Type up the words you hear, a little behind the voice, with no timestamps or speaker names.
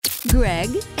Greg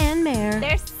and Mare.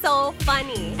 They're so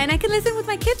funny. And I can listen with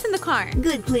my kids in the car.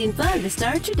 Good, clean fun to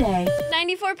start your day.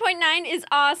 94.9 is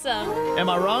awesome. Am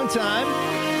I wrong time?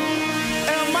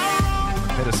 Am I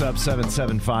wrong? Hit us up,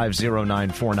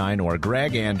 775-0949 or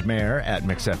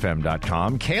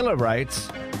gregandmare@mixfm.com. Kayla writes,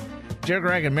 Dear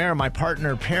Greg and Mare, my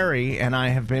partner Perry and I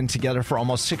have been together for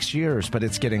almost 6 years, but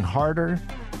it's getting harder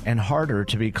and harder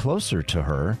to be closer to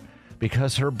her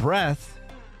because her breath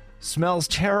smells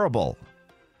terrible.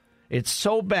 It's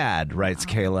so bad, writes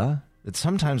Kayla, that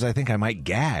sometimes I think I might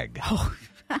gag.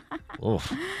 Oof.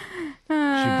 She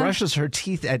brushes her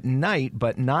teeth at night,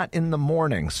 but not in the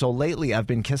morning. So lately, I've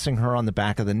been kissing her on the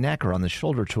back of the neck or on the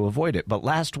shoulder to avoid it. But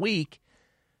last week,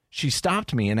 she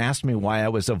stopped me and asked me why I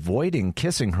was avoiding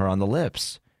kissing her on the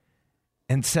lips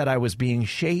and said I was being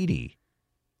shady.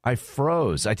 I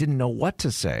froze. I didn't know what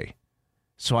to say.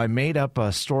 So I made up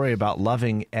a story about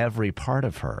loving every part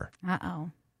of her.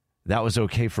 Uh-oh. That was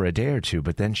okay for a day or two,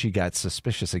 but then she got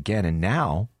suspicious again, and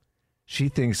now she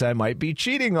thinks I might be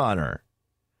cheating on her.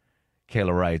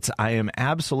 Kayla writes, I am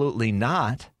absolutely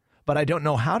not, but I don't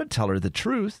know how to tell her the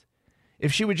truth.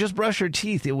 If she would just brush her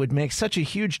teeth, it would make such a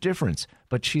huge difference.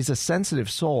 But she's a sensitive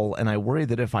soul, and I worry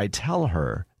that if I tell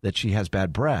her that she has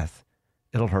bad breath,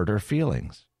 it'll hurt her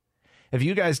feelings. Have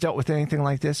you guys dealt with anything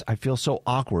like this? I feel so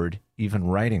awkward even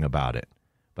writing about it,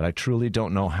 but I truly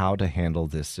don't know how to handle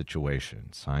this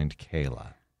situation. Signed,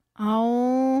 Kayla.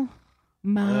 Oh,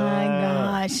 my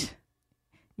gosh.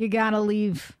 You got to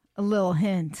leave a little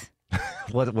hint.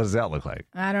 What does that look like?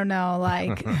 I don't know,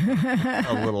 like.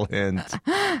 A little hint.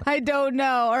 I don't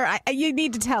know. Or you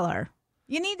need to tell her.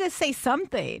 You need to say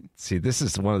something. See, this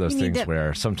is one of those things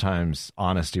where sometimes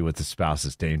honesty with the spouse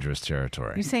is dangerous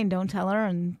territory. You're saying don't tell her?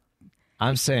 And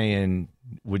I'm saying,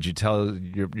 would you tell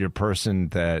your person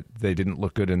that they didn't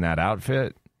look good in that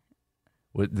outfit?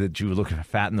 That you look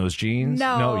fat in those jeans?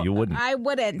 No, you wouldn't. I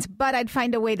wouldn't, but I'd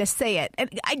find a way to say it. And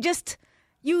I just...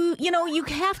 You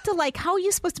have to, like, how are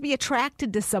you supposed to be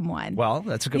attracted to someone? Well,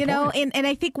 that's a good point. And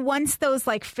I think once those,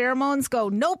 like, pheromones go,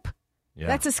 nope,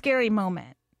 that's a scary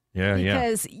moment. Yeah,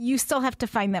 because you still have to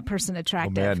find that person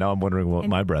attractive. Oh, man, now I'm wondering what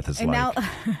my breath is like. Now,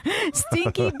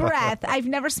 stinky breath. I've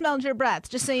never smelled your breath,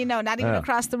 just so you know, not even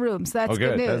across the room. So that's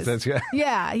good news. That's good.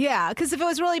 Yeah. Because if it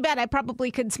was really bad, I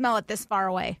probably could smell it this far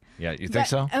away. Yeah, you think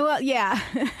so? Well, yeah.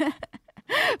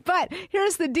 But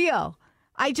here's the deal.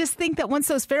 I just think that once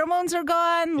those pheromones are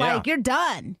gone, like, you're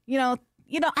done. I don't know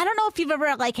if you've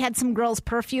ever, like, had some girl's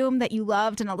perfume that you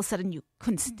loved and all of a sudden you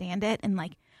couldn't stand it. And,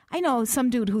 like, I know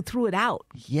some dude who threw it out.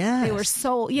 Yeah. They were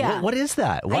so, What is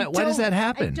that? Why does that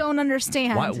happen? I don't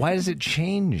understand. Why does it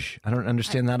change? I don't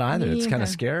understand that either. It's kind of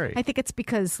scary. I think it's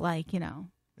because, like,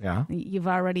 yeah, you've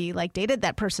already, like, dated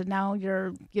that person. Now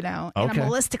you're,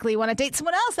 animalistically want to date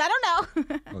someone else. I don't know.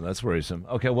 Well, that's worrisome.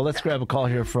 Okay, well, let's grab a call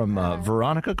here from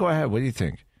Veronica. Go ahead. What do you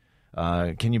think?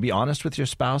 Can you be honest with your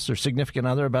spouse or significant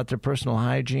other about their personal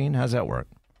hygiene? How's that work?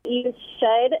 You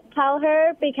should tell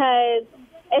her, because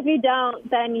if you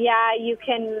don't, then, you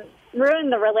can ruin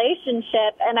the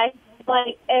relationship. And I feel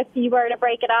like if you were to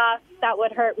break it off, that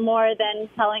would hurt more than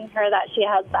telling her that she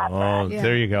has bad breath.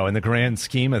 There you go. In the grand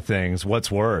scheme of things, what's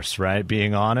worse, right?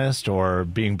 Being honest or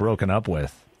being broken up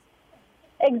with?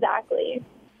 Exactly.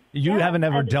 You haven't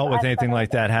ever dealt with anything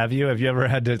like that, have you? Have you ever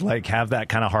had to, like, have that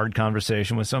kind of hard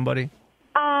conversation with somebody?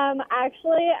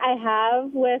 Actually, I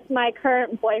have with my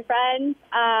current boyfriend.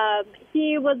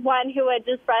 He was one who would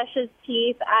just brush his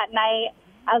teeth at night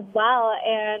as well.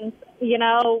 And,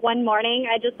 one morning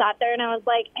I just sat there and I was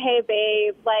like, hey,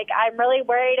 babe, like, I'm really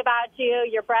worried about you.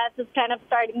 Your breath is kind of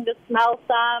starting to smell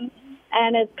some,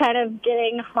 and it's kind of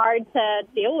getting hard to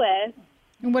deal with.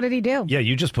 And what did he do? Yeah,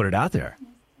 you just put it out there.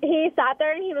 He sat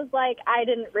there and he was like, I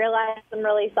didn't realize. I'm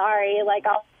really sorry. Like,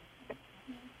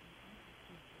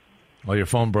 Well, your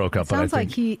phone broke up. Sounds but I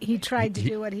think like he tried to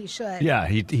do what he should. Yeah,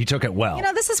 he took it well.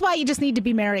 This is why you just need to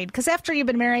be married. Because after you've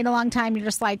been married a long time, you're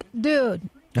just like, dude,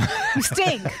 you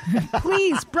stink.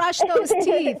 Please brush those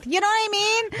teeth. You know what I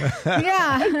mean?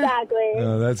 Yeah. Exactly.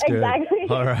 Oh, that's good. Exactly.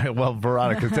 All right. Well,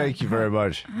 Veronica, thank you very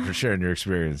much for sharing your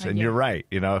experience. And you're right.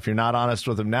 If you're not honest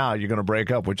with him now, you're going to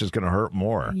break up, which is going to hurt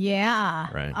more. Yeah.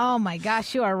 Right. Oh, my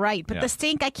gosh, you are right. But the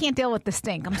stink, I can't deal with the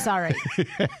stink. I'm sorry.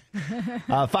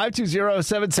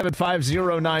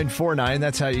 520-775-0949.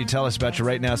 That's how you tell us about your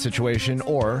right now situation,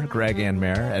 or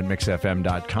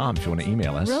gregandmare@mixfm.com if you want to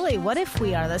email us. Really? What if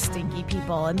we are the stinky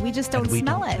people and we just don't we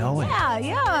smell don't it? know it?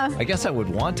 Yeah. I guess I would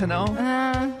want to know.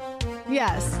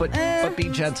 Yes. But be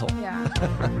gentle. Yeah.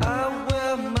 I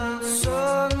wear my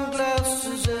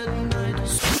sunglasses at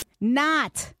night.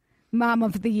 Not Mom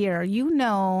of the Year.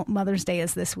 Mother's Day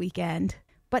is this weekend.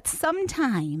 But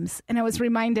sometimes, and I was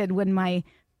reminded when my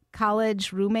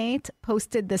college roommate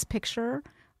posted this picture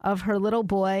of her little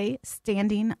boy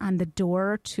standing on the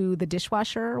door to the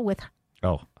dishwasher with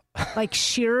like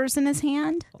shears in his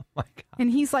hand. Oh my God. And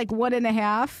he's like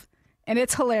 1.5, and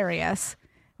it's hilarious.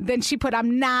 Then she put,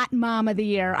 I'm not mom of the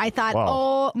year. I thought,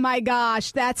 oh my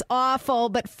gosh, that's awful,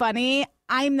 but funny.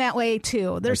 I'm that way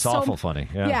too. It's awful funny.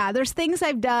 Yeah, there's things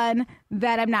I've done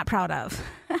that I'm not proud of.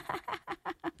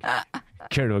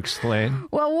 Care to explain?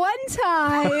 Well, one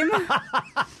time,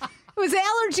 it was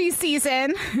allergy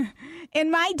season,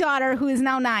 and my daughter, who is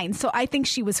now 9, so I think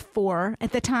she was 4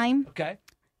 at the time. Okay.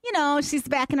 You know, she's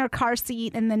back in her car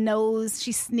seat, and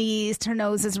she sneezed. Her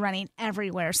nose is running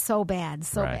everywhere. So bad,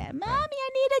 so bad. Mommy, I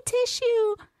need a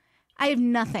tissue. I have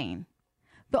nothing.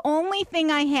 The only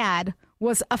thing I had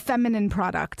was a feminine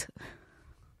product.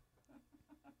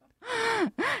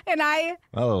 And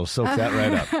I'll soak that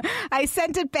right up. I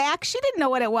sent it back. She didn't know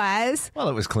what it was. Well,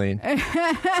 it was clean. It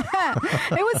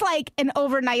was like an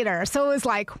overnighter, so it was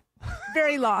like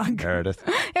very long. Meredith.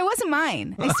 It wasn't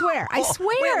mine. I swear. I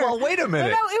swear. Wait a minute.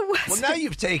 No, it was. Well, now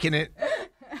you've taken it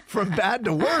from bad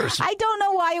to worse. I don't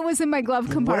know why it was in my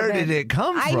glove compartment. Where did it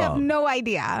come from? I have no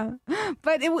idea.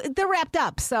 But they're wrapped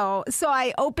up. So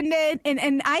I opened it,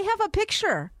 and I have a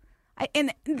picture.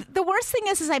 And the worst thing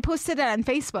is I posted it on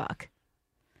Facebook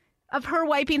of her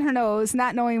wiping her nose,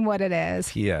 not knowing what it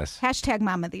is. Yes. Hashtag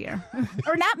mom of the year.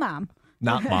 Or not mom.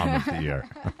 Not mom of the year.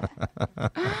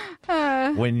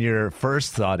 When your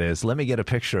first thought is, let me get a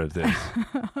picture of this.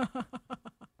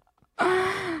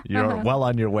 You're well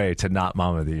on your way to not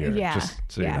mom of the year. Yeah. Just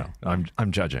so Yeah. you know.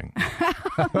 I'm judging.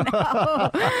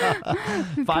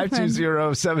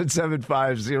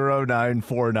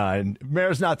 520-775-0949.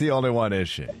 Mare's not the only one, is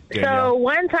she? So Danielle?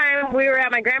 one time we were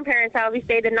at my grandparents' house. We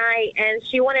stayed the night, and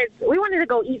we wanted to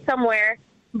go eat somewhere,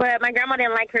 but my grandma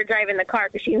didn't like her driving the car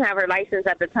because she didn't have her license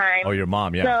at the time. Oh, your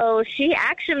mom, yeah. So she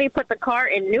actually put the car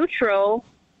in neutral,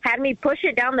 had me push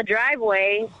it down the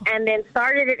driveway, and then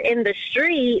started it in the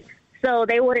street so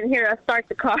they wouldn't hear us start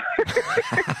the car.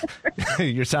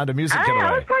 Your Sound of Music I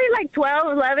getaway. was probably like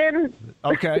 12, 11.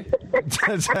 Okay.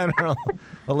 10 or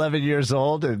 11 years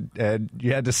old, and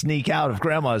you had to sneak out of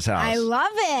grandma's house. I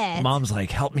love it. Mom's like,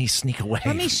 help me sneak away.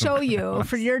 Let me show you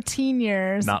for your teen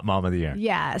years. Not mom of the year.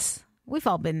 Yes. We've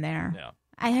all been there. Yeah.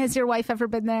 Has your wife ever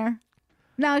been there?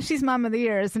 No, she's mom of the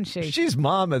year, isn't she? She's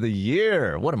mom of the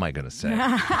year. What am I going to say?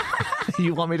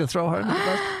 You want me to throw her under the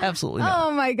bus? Absolutely not.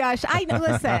 Oh my gosh!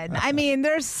 Listen. I mean,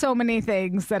 there's so many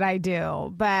things that I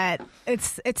do, but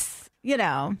it's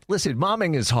Listen,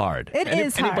 momming is hard. It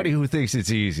is hard. Anybody who thinks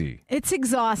it's easy it's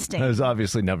exhausting. has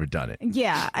obviously never done it.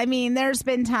 Yeah, I mean, there's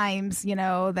been times,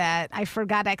 that I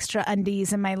forgot extra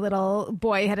undies, and my little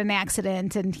boy had an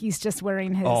accident, and he's just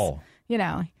wearing his,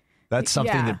 That's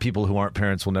something Yeah. that people who aren't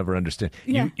parents will never understand.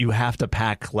 Yeah. You have to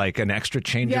pack like an extra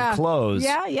change Yeah. of clothes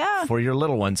Yeah. for your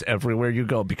little ones everywhere you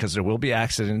go, because there will be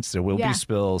accidents, there will Yeah. be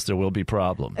spills, there will be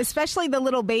problems. Especially the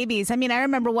little babies. I mean, I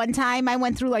remember one time I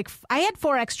went through I had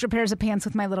 4 extra pairs of pants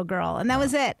with my little girl, and that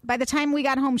was it. By the time we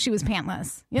got home, she was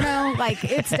pantless.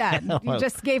 It's done. You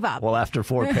just gave up. Well, after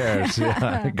 4 pairs,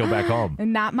 go back home.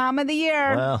 And not mom of the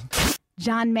year. Well,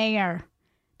 John Mayer.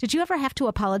 Did you ever have to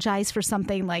apologize for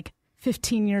something like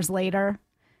 15 years later?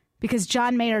 Because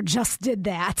John Mayer just did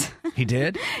that. he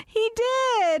did? He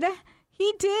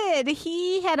did.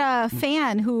 He had a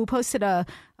fan who posted a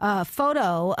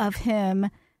photo of him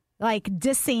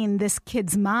dissing this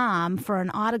kid's mom for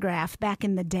an autograph back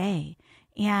in the day.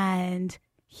 And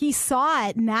he saw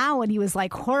it now and he was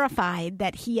horrified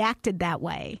that he acted that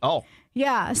way. Oh.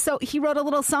 Yeah. So he wrote a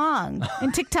little song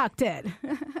and TikToked it.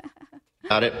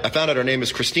 I found out her name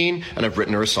is Christine, and I've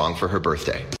written her a song for her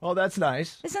birthday. Oh, that's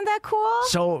nice. Isn't that cool?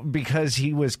 So because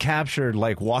he was captured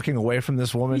walking away from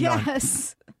this woman,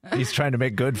 Yes. he's trying to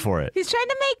make good for it. He's trying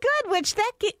to make good, which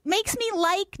makes me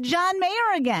like John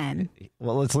Mayer again.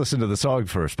 Well, let's listen to the song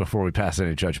first before we pass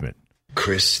any judgment.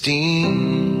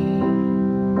 Christine,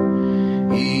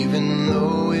 even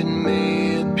though it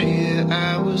may appear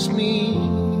I was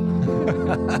mean,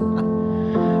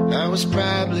 I was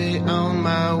probably on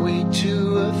my way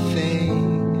to a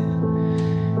thing.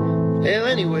 Well,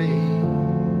 anyway,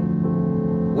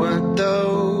 weren't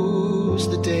those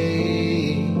the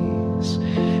days?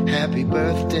 Happy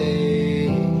birthday.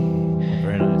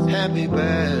 Very nice. Happy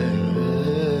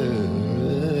birthday.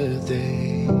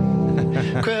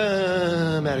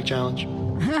 Chromatic challenge.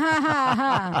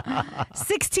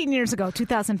 16 years ago,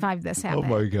 2005, this happened. Oh,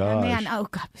 my gosh. Man, oh,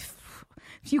 God.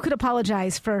 If you could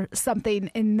apologize for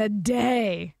something in the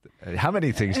day. How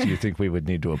many things do you think we would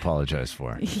need to apologize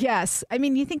for? Yes. I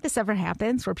mean, you think this ever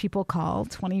happens where people call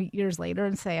 20 years later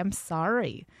and say, I'm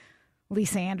sorry.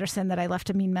 Lisa Anderson, that I left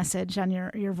a mean message on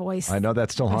your voice. I know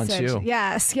that still haunts message. you.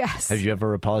 Yes. Have you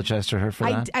ever apologized to her for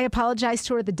that? I apologized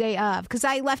to her the day of, because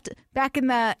I left back in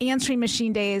the answering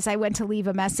machine days. I went to leave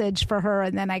a message for her,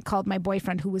 and then I called my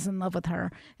boyfriend who was in love with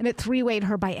her, and it three-wayed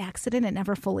her by accident and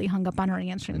never fully hung up on her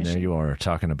answering machine. There you are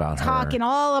talking about her.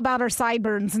 All about her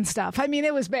sideburns and stuff. I mean,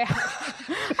 it was bad.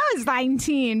 I was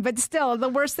 19, but still, the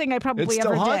worst thing I probably ever did. It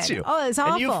still haunts you. Oh, it's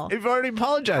awful. And you've already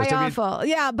apologized. Awful.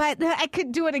 Yeah, but I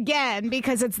could do it again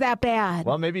because it's that bad.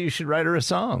 Well, maybe you should write her a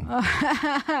song.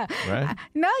 Right?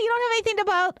 No, you don't have anything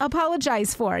to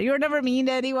apologize for. You were never mean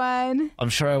to anyone. I'm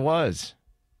sure I was.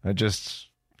 I just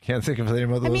can't think of any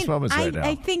of those moments right now.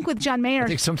 I think with John Mayer, I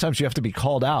think sometimes you have to be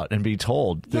called out and be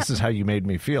told, this is how you made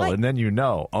me feel. And then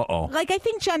Like, I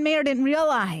think John Mayer didn't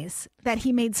realize that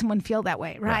he made someone feel that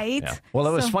way, right? Yeah. Well,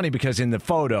 it was funny because in the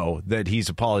photo that he's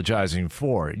apologizing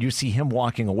for, you see him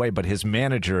walking away, but his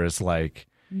manager is like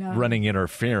running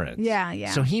interference.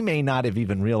 Yeah. So he may not have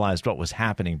even realized what was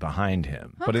happening behind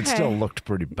him, but it still looked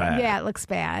pretty bad. Yeah, it looks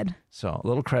bad. So a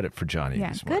little credit for Johnny.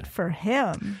 Yeah, good for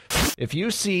him. If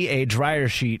you see a dryer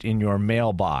sheet in your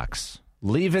mailbox,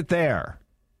 leave it there.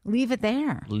 Leave it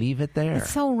there. Leave it there. It's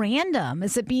so random.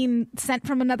 Is it being sent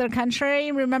from another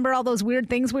country? Remember all those weird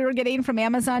things we were getting from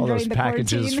Amazon during the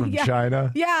quarantine? All those packages from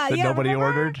China that nobody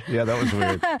ordered? Yeah, that was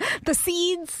weird. The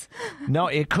seeds? No,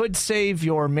 it could save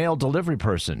your mail delivery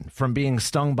person from being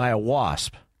stung by a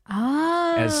wasp.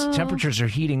 Oh. As temperatures are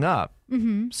heating up,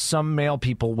 some mail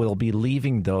people will be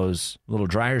leaving those little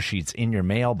dryer sheets in your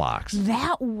mailbox.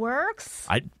 That works?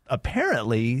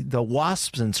 Apparently, the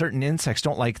wasps and certain insects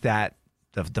don't like that.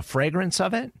 The fragrance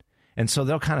of it, and so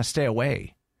they'll kind of stay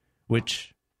away,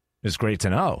 which is great to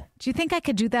know. Do you think I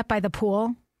could do that by the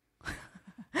pool?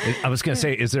 I was going to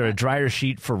say, is there a dryer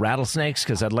sheet for rattlesnakes?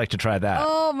 Because I'd like to try that.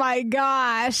 Oh, my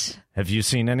gosh. Have you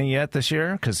seen any yet this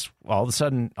year? Because all of a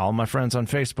sudden, all my friends on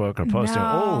Facebook are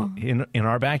posting, in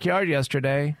our backyard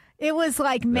yesterday. It was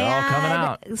like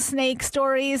mad snake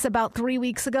stories about 3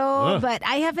 weeks ago, but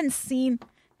I haven't seen...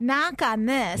 Knock on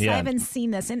this. Yeah. I haven't seen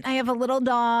this. And I have a little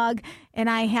dog and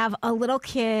I have a little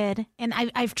kid and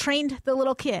I've trained the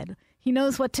little kid. He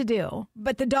knows what to do.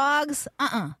 But the dogs,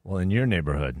 Well, in your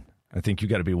neighborhood, I think you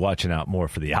got to be watching out more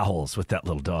for the owls with that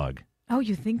little dog. Oh,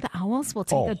 you think the owls will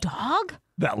take the dog?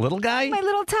 That little guy? My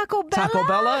little Taco Bella? Taco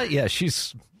Bella? Yeah,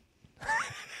 she's...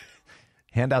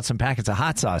 Hand out some packets of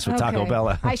hot sauce with Taco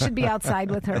Bella. I should be outside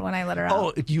with her when I let her out.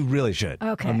 Oh, you really should.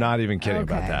 Okay. I'm not even kidding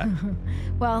about that.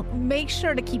 Well, make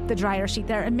sure to keep the dryer sheet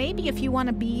there. And maybe if you want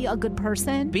to be a good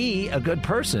person. Be a good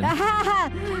person.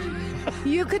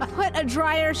 You could put a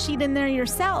dryer sheet in there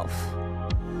yourself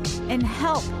and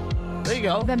help there you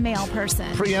go. The mail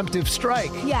person. Preemptive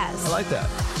strike. Yes. I like that.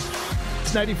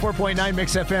 It's 94.9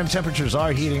 Mix FM. Temperatures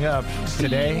are heating up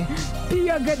today. Be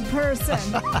a good person.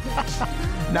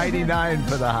 99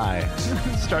 for the high.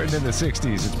 Starting in the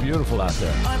 60s. It's beautiful out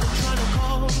there.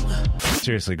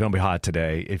 Seriously, going to be hot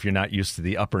today. If you're not used to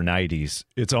the upper 90s,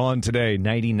 it's on today.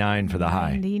 99 for the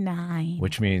high. 99.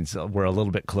 Which means we're a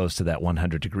little bit close to that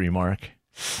 100-degree mark.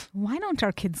 Why don't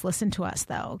our kids listen to us,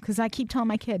 though? Because I keep telling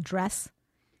my kid, dress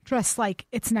like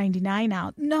it's 99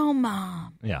 out. No,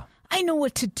 Mom. Yeah. I know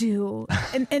what to do.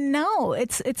 and no,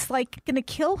 it's like going to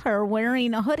kill her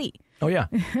wearing a hoodie. Oh, yeah.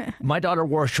 My daughter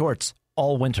wore shorts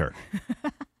all winter.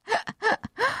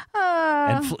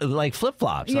 And like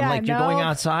flip-flops. Yeah, I'm like, you're going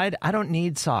outside? I don't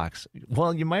need socks.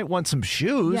 Well, you might want some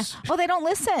shoes. Yeah. Oh, they don't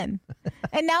listen.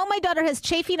 And now my daughter has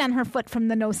chafing on her foot from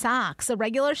the no socks, the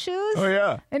regular shoes. Oh,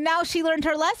 yeah. And now she learned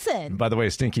her lesson. By the way,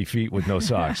 stinky feet with no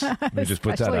socks. Let me just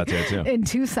put that out there, too. In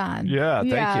Tucson. Yeah,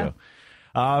 thank you.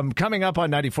 Coming up on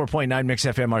 94.9 Mix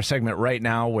FM, our segment right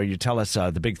now where you tell us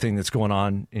the big thing that's going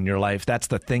on in your life. That's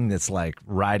the thing that's like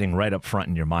riding right up front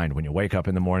in your mind when you wake up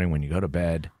in the morning, when you go to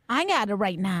bed. I got it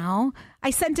right now. I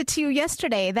sent it to you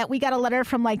yesterday that we got a letter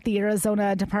from like the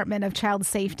Arizona Department of Child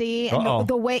Safety. And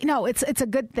the way, no, it's a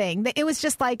good thing. It was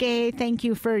just like a thank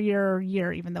you for your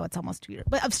year, even though it's almost 2 years,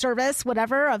 but of service,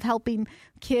 whatever, of helping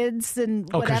kids and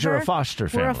whatever. Oh, because you're a foster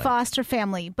family. We're a foster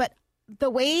family. But the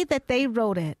way that they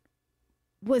wrote it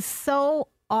was so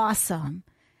awesome.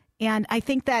 And I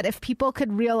think that if people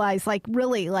could realize, like,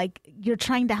 really, like, you're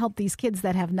trying to help these kids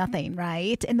that have nothing,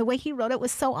 right? And the way he wrote it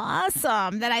was so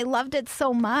awesome that I loved it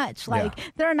so much. Like,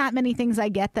 there are not many things I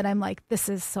get that I'm like, this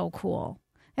is so cool.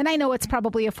 And I know it's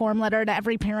probably a form letter to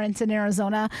every parent in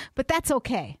Arizona, but that's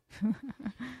okay.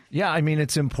 Yeah, I mean,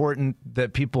 it's important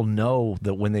that people know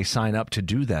that when they sign up to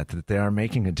do that they are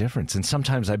making a difference. And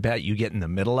sometimes I bet you get in the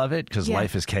middle of it because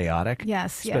life is chaotic.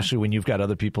 Yes. Especially when you've got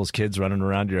other people's kids running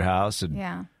around your house.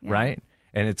 And, right?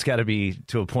 And it's got to be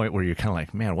to a point where you're kind of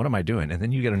like, man, what am I doing? And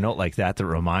then you get a note like that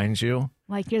reminds you.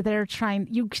 Like you're there trying.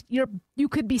 You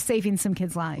could be saving some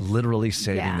kids' lives. Literally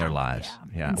saving their lives.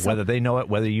 Yeah. So, whether they know it,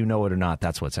 whether you know it or not,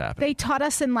 that's what's happening. They taught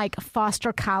us in like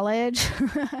foster college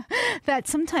that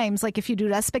sometimes, like if you do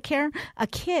respite care, a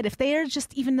kid, if they are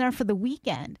just even there for the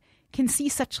weekend, can see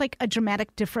such like a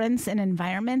dramatic difference in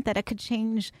environment that it could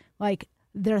change like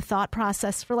their thought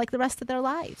process for like the rest of their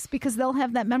lives, because they'll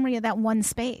have that memory of that one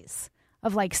space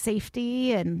of like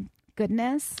safety and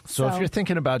goodness. So if you're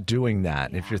thinking about doing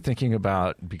that, if you're thinking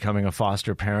about becoming a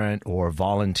foster parent or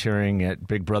volunteering at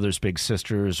Big Brothers Big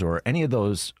Sisters or any of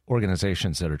those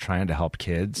organizations that are trying to help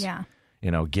kids,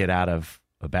 get out of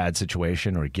a bad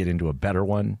situation or get into a better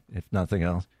one, if nothing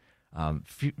else,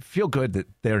 feel good that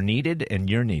they're needed and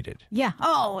you're needed. Yeah.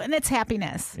 Oh, and it's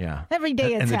happiness. Yeah. Every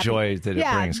day it's and the happy. joy that it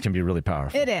brings can be really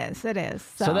powerful. It is.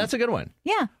 So that's a good one.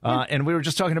 Yeah. And we were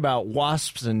just talking about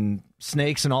wasps and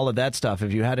snakes and all of that stuff.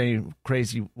 Have you had any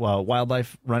crazy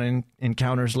wildlife running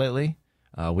encounters lately?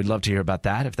 We'd love to hear about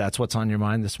that if that's what's on your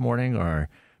mind this morning, or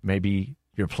maybe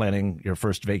you're planning your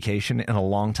first vacation in a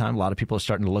long time. A lot of people are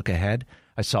starting to look ahead.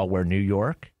 I saw where New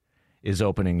York is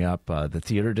opening up the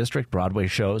theater district. Broadway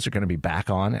shows are going to be back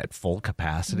on at full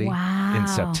capacity in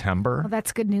September. Well,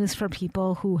 that's good news for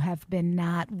people who have been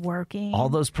not working. All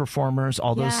those performers,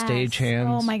 all those stagehands.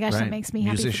 Oh my gosh, right? that makes me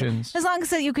happy. Musicians. As long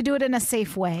as you could do it in a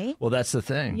safe way. Well, that's the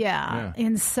thing. Yeah.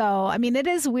 And so, I mean, it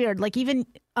is weird. Like even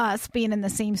us being in the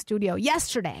same studio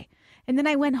yesterday. And then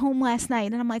I went home last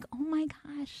night and I'm like, oh my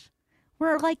gosh,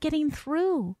 we're like getting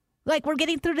through. Like, we're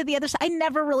getting through to the other side. I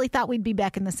never really thought we'd be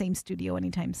back in the same studio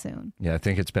anytime soon. Yeah, I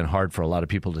think it's been hard for a lot of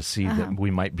people to see that we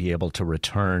might be able to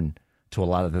return to a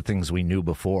lot of the things we knew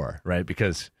before, right?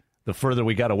 Because the further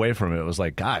we got away from it, it was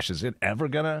like, gosh, is it ever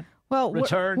going to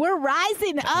return? We're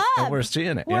rising up. And we're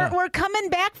seeing it. We're coming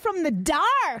back from the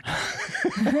dark.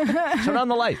 Turn on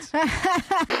the lights.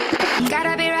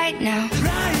 Gotta be right now.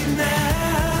 Right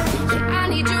now. I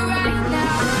need you right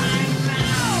now.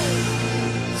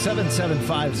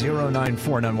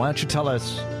 7750949. Why don't you tell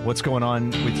us what's going on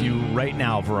with you right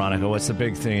now, Veronica? What's the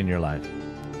big thing in your life?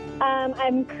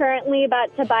 I'm currently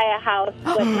about to buy a house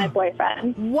with my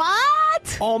boyfriend.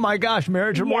 What? Oh, my gosh.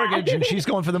 Marriage or mortgage, and she's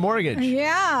going for the mortgage.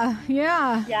 Yeah.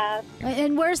 Yeah.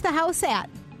 And where's the house at?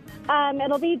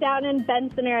 It'll be down in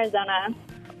Benson, Arizona.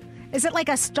 Is it like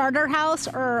a starter house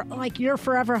or like your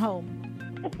forever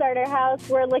home? A starter house.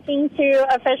 We're looking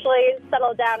to officially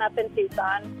settle down up in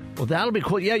Tucson. Well, that'll be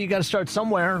cool. Yeah, you got to start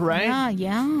somewhere, right?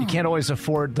 Yeah. You can't always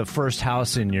afford the first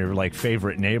house in your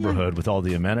favorite neighborhood with all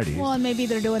the amenities. Well, and maybe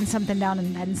they're doing something down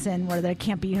in Benson where they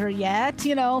can't be here yet,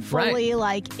 fully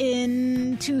like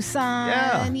in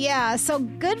Tucson. Yeah. So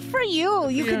good for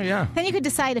you. Then you could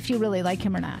decide if you really like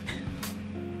him or not.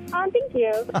 Thank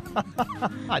you.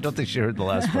 I don't think she heard the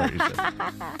last part you said.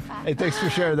 Hey, thanks for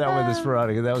sharing that with us,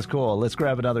 Veronica. That was cool. Let's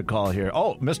grab another call here.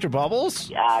 Oh, Mr.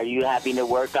 Bubbles? Are you having to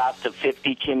work off the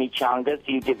 50 chimichangas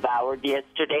you devoured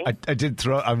yesterday? I did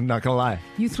throw, I'm not going to lie.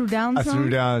 You threw down some? I threw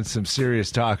down some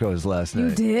serious tacos last night.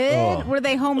 You did? Oh. Were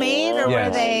they homemade or were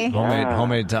they?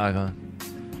 Homemade taco.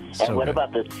 And what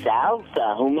about the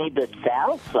salsa? Who made the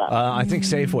salsa? I think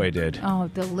Safeway did. Oh,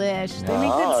 delish. They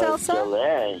make good salsa?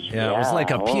 Delish. Yeah, it was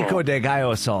like a pico de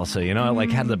gallo salsa, It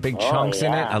like had the big chunks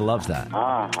in it. I love that.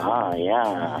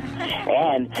 Yeah.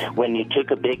 And when you took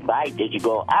a big bite, did you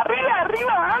go, arriba,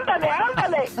 ándale,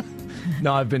 ándale?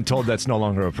 No, I've been told that's no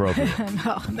longer appropriate.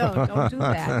 No, don't do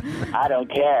that. I don't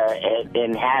care. It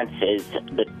enhances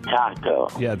the taco.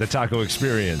 Yeah, the taco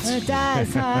experience. It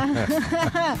does,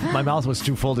 huh? My mouth was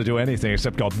too full to do anything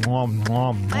except go, mwah,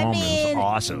 mwah, mwah. I mean, it was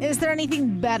awesome. Is there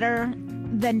anything better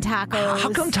than tacos?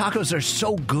 How come tacos are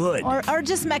so good? Or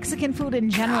just Mexican food in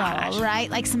general, right?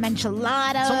 Like some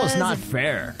enchiladas. It's almost not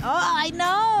fair. Oh, I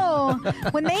know.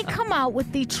 When they come out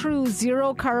with the true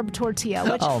zero-carb tortilla,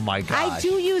 which oh my gosh. I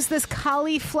do use this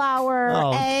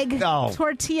cauliflower egg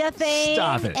tortilla thing.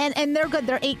 Stop it. And they're good.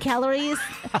 They're 8 calories.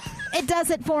 It does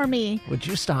it for me. Would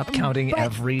you stop counting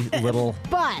every little...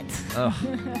 But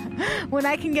when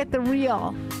I can get the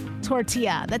real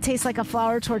tortilla that tastes like a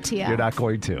flour tortilla. You're not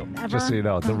going to. Ever? Just so you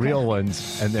know. The real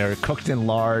ones, and they're cooked in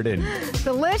lard. And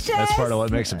delicious. That's part of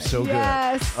what makes them so good.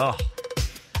 Oh.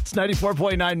 It's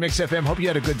 94.9 Mix FM. Hope you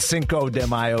had a good Cinco de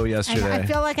Mayo yesterday. I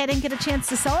feel like I didn't get a chance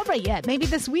to celebrate yet. Maybe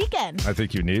this weekend. I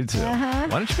think you need to. Why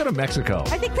don't you go to Mexico?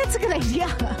 I think that's a good idea.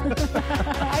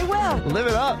 I will. Live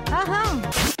it up.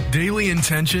 Daily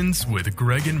Intentions with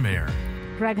Greg and Mayor.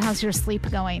 Greg, how's your sleep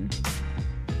going?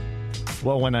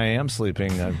 Well, when I am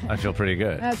sleeping, I feel pretty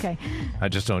good. Okay. I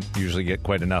just don't usually get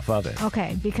quite enough of it.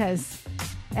 Okay, because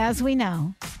as we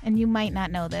know, and you might not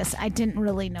know this, I didn't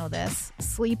really know this,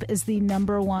 sleep is the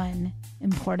number one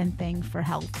important thing for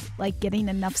health. Like getting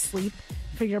enough sleep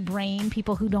for your brain.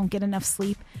 People who don't get enough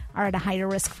sleep are at a higher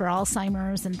risk for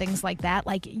Alzheimer's and things like that.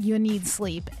 Like, you need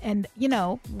sleep. And,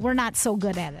 we're not so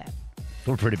good at it.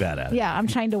 We're pretty bad at it. Yeah, I'm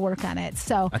trying to work on it.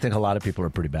 So I think a lot of people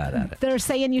are pretty bad at it. They're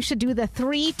saying you should do the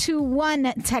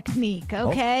 3-2-1 technique,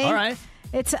 okay? Oh, all right.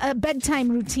 It's a bedtime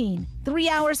routine. 3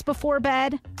 hours before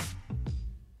bed,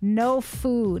 no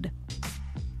food.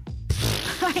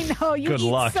 I know, you Good eat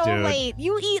luck, so dude. late.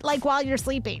 You eat like while you're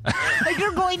sleeping. Like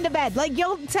you're going to bed. Like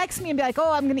you'll text me and be like,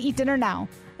 oh, I'm going to eat dinner now.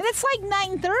 And it's like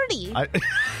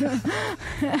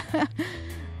 9:30.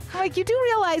 Like, you do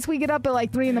realize we get up at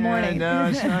like 3 in the morning. No,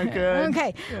 it's not good.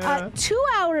 Okay. Yeah. 2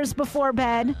 hours before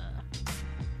bed,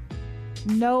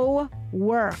 no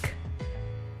work.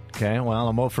 Okay, well,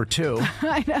 I'm 0 for 2.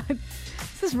 I know.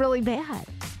 This is really bad.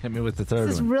 Hit me with the third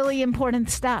This is one. really important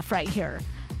stuff right here.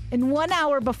 In 1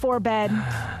 hour before bed,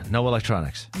 No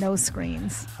electronics. no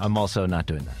screens. I'm also not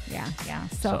doing that. Yeah.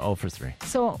 So 0 for 3.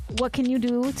 So what can you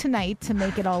do tonight to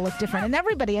make it all look different? And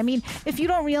everybody, I mean, if you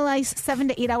don't realize 7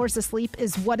 to 8 hours of sleep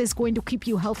is what is going to keep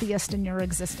you healthiest in your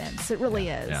existence. It really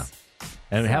is. Yeah.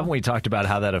 And haven't we talked about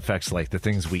how that affects like the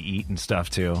things we eat and stuff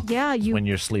too? Yeah, when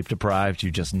you're sleep deprived,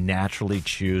 you just naturally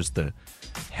choose the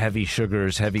heavy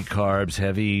sugars, heavy carbs,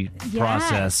 heavy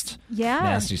processed,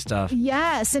 nasty stuff.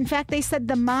 Yes. In fact, they said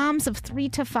the moms of 3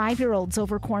 to 5-year-olds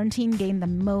over quarantine gained the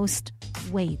most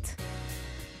weight.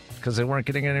 Because they weren't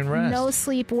getting any rest. No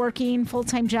sleep, working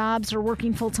full-time jobs or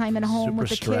working full-time at home Super with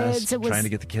the stressed, kids. It was trying to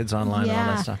get the kids online and all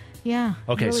that stuff. Yeah.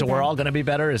 Okay, really so we're bad. all going to be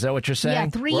better? Is that what you're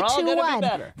saying? Yeah, 3, we're all 2, gonna 1. Be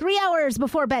better. 3 hours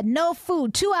before bed, no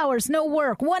food. 2 hours, no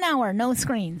work. 1 hour, no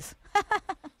screens.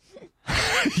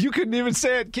 You couldn't even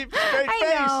say it. Keep a straight face.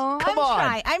 I know. Come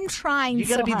on. I'm trying. You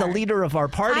got to be the leader of our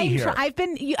party here. I've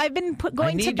been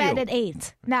going to need bed you. at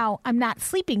 8. Now I'm not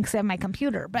sleeping because I have my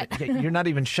computer, but You're not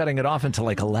even shutting it off until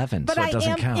like 11, but so it doesn't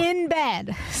I am count. in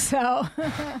bed. So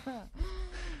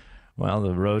Well,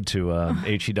 the road to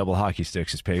HE double hockey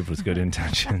sticks is paved with good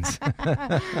intentions.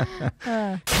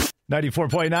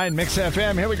 94.9 Mix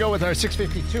FM. Here we go with our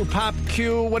 652 Pop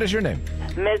Q. What is your name?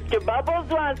 Mr. Bubbles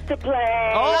wants to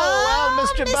play. Oh, well,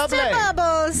 Mr. Bubbly.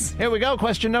 Bubbles. Here we go.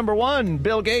 Question number 1.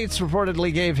 Bill Gates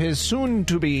reportedly gave his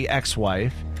soon-to-be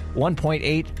ex-wife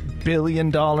 $1.8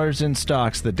 billion in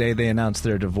stocks the day they announced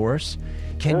their divorce.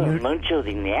 Mucho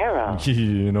dinero.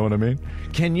 You know what I mean?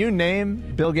 Can you name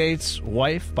Bill Gates'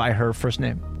 wife by her first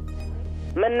name?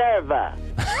 Minerva.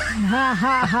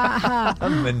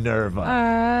 Minerva.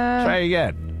 Try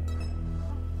again.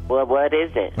 Well, what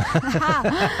is it?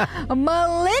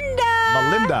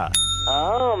 Melinda.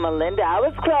 Oh, Melinda. I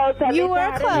was close. You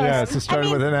were close. Yeah, it's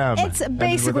starting with an M. It's ended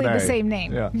basically with an the A. same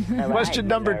name. Yeah. All Question right,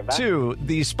 number Minerva. 2.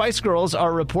 The Spice Girls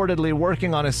are reportedly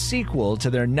working on a sequel to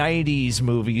their 90s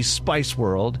movie Spice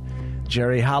World.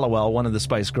 Jerry Halliwell, one of the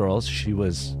Spice Girls, she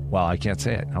was, well, I can't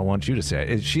say it. I want you to say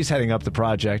it. She's heading up the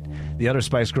project. The other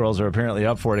Spice Girls are apparently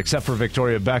up for it, except for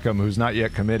Victoria Beckham, who's not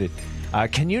yet committed.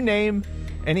 Can you name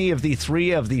any of the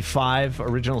 3 of the 5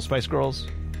 original Spice Girls?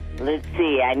 Let's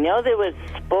see. I know there was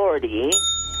Sporty.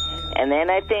 And then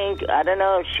I think, I don't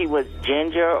know if she was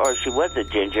Ginger or she was a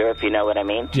Ginger, if you know what I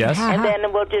mean. Yes. And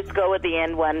then we'll just go with the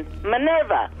end one,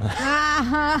 Minerva.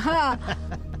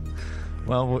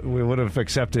 Well, we would have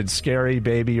accepted Scary,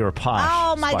 Baby, or Posh.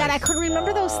 Oh my Spice. God, I couldn't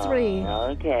remember those 3.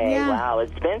 Okay, Yeah. wow,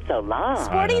 it's been so long.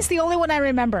 Sporty's the only one I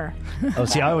remember. Oh,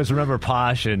 see, I always remember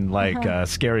Posh and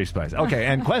Scary Spice. Okay,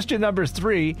 and question number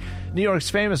 3. New York's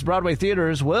famous Broadway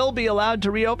theaters will be allowed to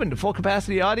reopen to full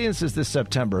capacity audiences this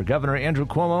September. Governor Andrew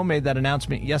Cuomo made that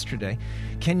announcement yesterday.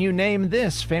 Can you name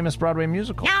this famous Broadway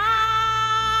musical?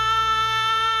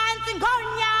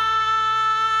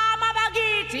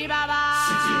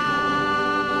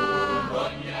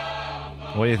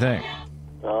 What do you think?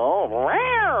 Oh,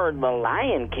 wow, The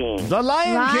Lion King. The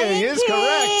Lion King is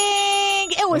correct.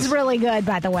 It was really good,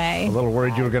 by the way. A little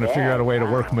worried you were going to figure out a way to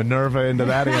work Minerva into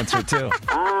that answer, too.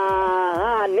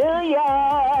 New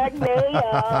York, New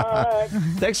York.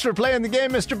 Thanks for playing the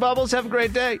game, Mr. Bubbles. Have a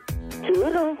great day.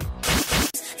 Toodle.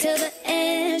 Till the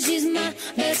end, she's my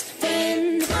best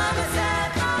friend. Mama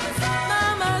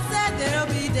said there'll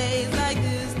be days like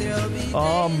this. There'll be days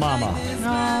Oh, Mama. like this.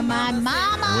 Oh, my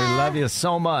mama. We love you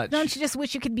so much. Don't you just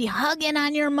wish you could be hugging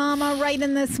on your mama right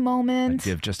in this moment? I'd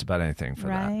give just about anything for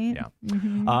Right? that.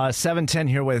 Yeah. 7:10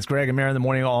 here with Greg and Mary in the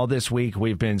morning. All this week,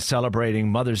 we've been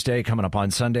celebrating Mother's Day coming up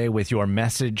on Sunday with your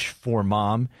message for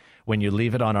mom. When you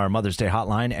leave it on our Mother's Day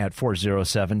hotline at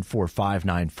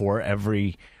 407-4594,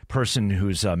 every person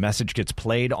whose message gets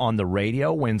played on the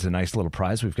radio wins a nice little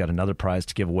prize. We've got another prize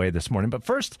to give away this morning. But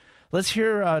first, let's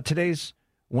hear today's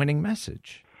winning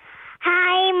message.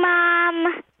 Hi,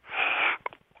 Mom.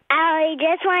 I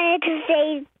just wanted to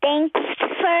say thanks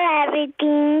for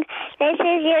everything. This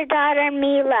is your daughter,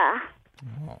 Mila.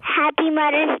 Happy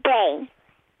Mother's Day.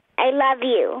 I love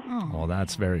you. Well,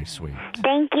 that's very sweet.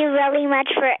 Thank you really much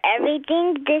for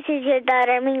everything. This is your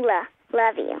daughter, Mila.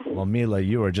 Love you. Well, Mila,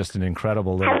 you are just an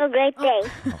incredible little... Have a great day.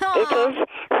 This is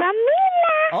from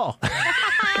Mila. Oh.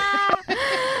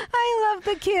 I love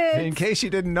the kids. In case you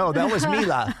didn't know, that was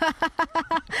Mila.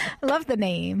 I love the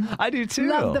name. I do too.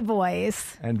 Love the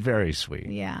voice. And very sweet.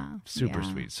 Yeah. Super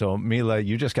sweet. So, Mila,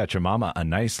 you just got your mama a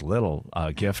nice little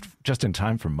gift just in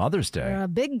time for Mother's Day. A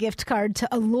big gift card to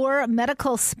Allure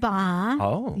Medical Spa.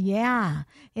 Oh. Yeah.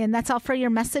 And that's all for your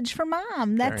message for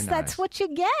Mom. That's nice. what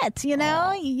you get, you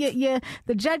know? You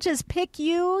the judges pick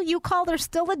you. You call. There's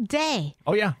still a day.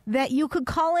 Oh, yeah. That you could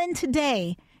call in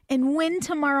today and win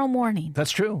tomorrow morning.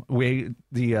 That's true.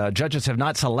 The judges have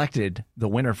not selected the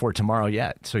winner for tomorrow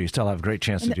yet, so you still have a great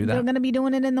chance to do that. They're going to be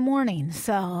doing it in the morning,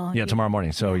 so... Yeah, tomorrow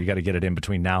morning. So you got to get it in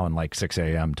between now and like 6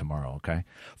 a.m. tomorrow, okay?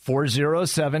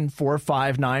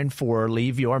 407-4594.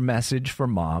 Leave your message for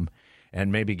Mom and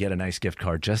maybe get a nice gift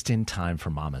card just in time for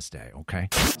Mama's Day, okay?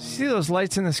 See those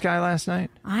lights in the sky last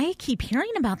night? I keep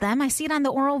hearing about them. I see it on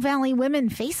the Oro Valley Women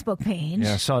Facebook page.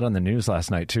 Yeah, I saw it on the news last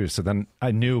night, too. So then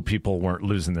I knew people weren't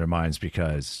losing their minds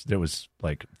because there was,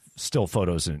 like, still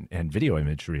photos and video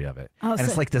imagery of it. Oh, and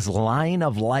it's like this line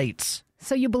of lights.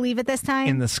 So you believe it this time?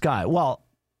 In the sky. Well,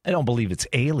 I don't believe it's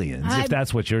aliens, if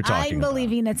that's what you're talking about. I'm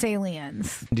believing it's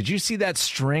aliens. Did you see that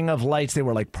string of lights? They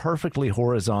were, like, perfectly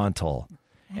horizontal.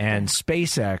 And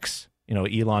SpaceX, you know,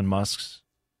 Elon Musk's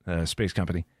space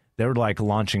company, they were like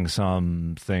launching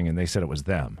something and they said it was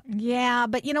them. Yeah,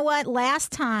 but you know what?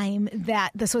 Last time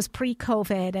that this was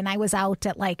pre-COVID and I was out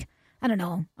at like, I don't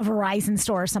know, a Verizon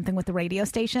store or something with the radio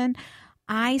station,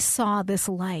 I saw this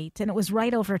light and it was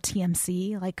right over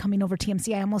TMC, like coming over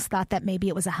TMC. I almost thought that maybe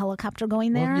it was a helicopter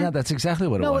going there. Well, yeah, that's exactly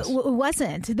what it was. No, it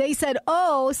wasn't. They said,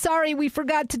 oh, sorry, we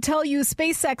forgot to tell you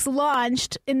SpaceX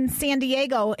launched in San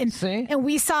Diego. And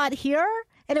we saw it here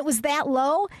and it was that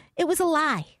low. It was a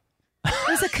lie. It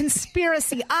was a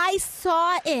conspiracy. I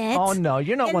saw it. Oh, no.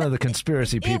 You're not one of the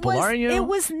conspiracy people, are you? It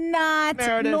was not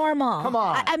Meredith, normal. come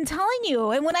on. I'm telling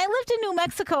you. And when I lived in New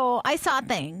Mexico, I saw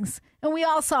things. And we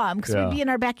all saw them because we'd be in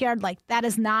our backyard like, that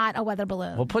is not a weather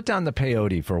balloon. Well, put down the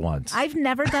peyote for once. I've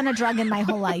never done a drug in my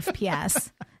whole life,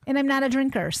 P.S., and I'm not a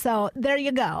drinker. So there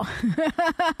you go.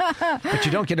 But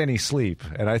you don't get any sleep,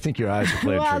 and I think your eyes are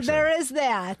playing well, tricks. there is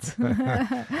that.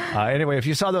 Anyway, if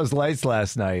you saw those lights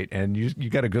last night and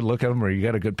you got a good look at them or you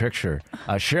got a good picture,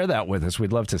 share that with us.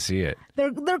 We'd love to see it.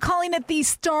 They're calling it the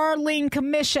Starlink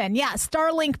mission. Yeah,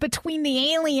 Starlink between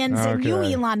the aliens and you,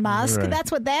 Elon Musk. Right.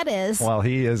 That's what that is. Well,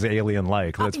 he is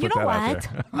alien-like. Let's put that out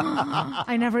there.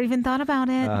 I never even thought about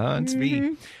it. It's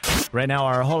me. Right now,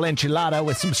 our whole enchilada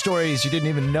with some stories you didn't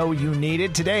even know you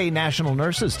needed. Today, National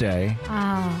Nurses Day.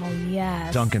 Oh,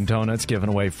 yes. Dunkin' Donuts giving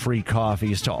away free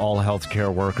coffees to all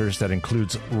healthcare workers. That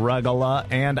includes regular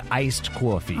and iced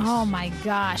coffees. Oh, my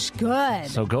gosh. Good.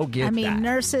 So go get that. I mean,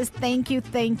 nurses, thank you,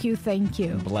 thank you, thank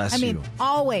you. Bless you. I you. mean,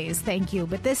 always thank you.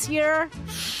 But this year,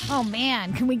 oh,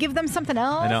 man, can we give them something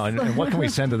else? I know. And what can we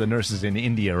send to the nurses in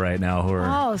India right now who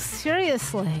are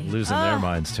seriously losing their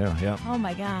minds, too? Yeah. Oh,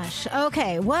 my gosh.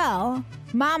 Okay, well,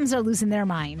 moms are losing their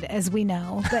mind, as we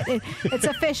know, but it's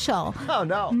official. Oh,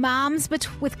 no. Moms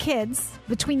with kids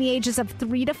between the ages of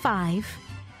 3 to 5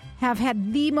 have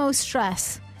had the most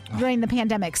stress during the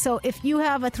pandemic. So if you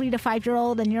have a 3 to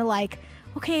 5-year-old and you're like,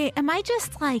 okay, am I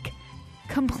just like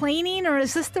complaining or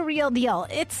is this the real deal?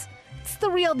 It's the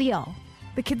real deal.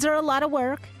 The kids are a lot of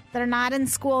work. They're not in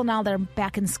school now. They're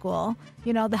back in school.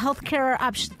 You know, the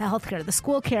the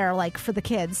school care, like for the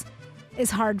kids, is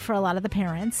hard for a lot of the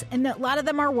parents. And a lot of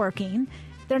them are working.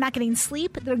 They're not getting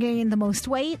sleep. They're gaining the most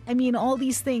weight. I mean, all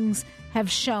these things have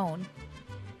shown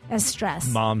as stress.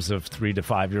 Moms of 3 to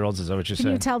 5-year-olds, is that what you said?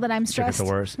 Can you tell that I'm stressed? The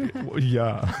worst.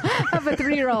 Yeah. I have a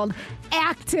 3-year-old.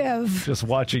 Active. Just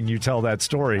watching you tell that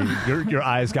story, your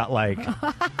eyes got like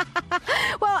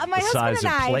well, my husband and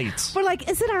I plates. We're like,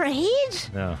 is it our age?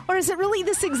 No. Or is it really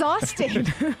this exhausting?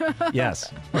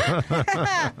 Yes.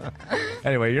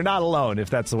 Anyway, you're not alone if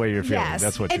that's the way you're feeling. Yes.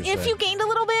 That's what and you're if saying. you gained a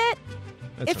little bit,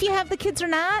 if you have the kids or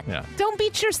not, don't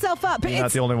beat yourself up. You're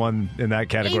not the only one in that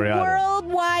category a either.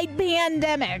 Worldwide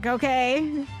pandemic,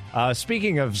 okay?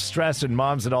 Speaking of stress and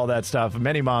moms and all that stuff,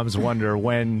 many moms wonder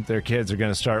when their kids are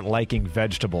going to start liking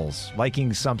vegetables,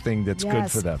 liking something that's good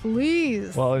for them.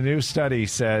 Please. Well, a new study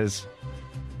says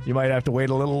you might have to wait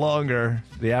a little longer.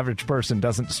 The average person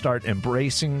doesn't start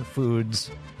embracing foods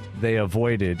they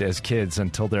avoided as kids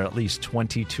until they're at least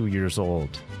 22 years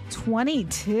old.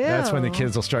 22? That's when the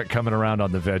kids will start coming around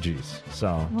on the veggies.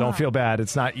 So don't feel bad.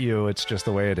 It's not you. It's just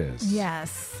the way it is.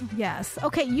 Yes.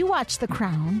 Okay, you watch The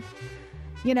Crown.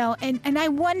 You know, and I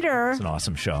wonder... It's an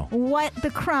awesome show. What The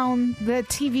Crown, the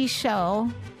TV show,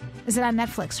 is it on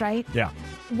Netflix, right? Yeah.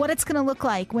 What it's going to look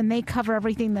like when they cover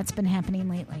everything that's been happening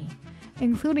lately,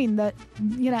 including the,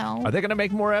 you know... Are they going to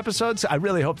make more episodes? I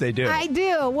really hope they do. I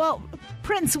do. Well,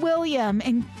 Prince William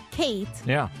and Kate...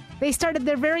 Yeah. They started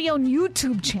their very own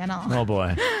YouTube channel. Oh,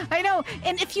 boy. I know.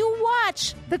 And if you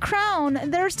watch The Crown,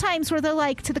 there's times where they're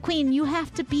like to the Queen, you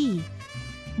have to be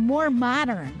more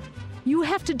modern. You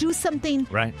have to do something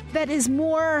that is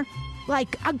more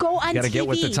like go on TV. You got to get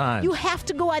with the times. You have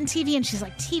to go on TV. And she's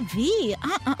like, TV?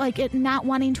 Like it not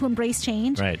wanting to embrace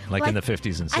change. Right, like in the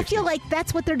 50s and 60s. I feel like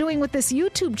that's what they're doing with this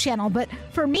YouTube channel. But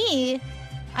for me,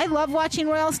 I love watching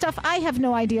royal stuff. I have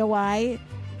no idea why.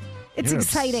 It's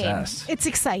exciting. Obsessed. It's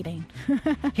exciting.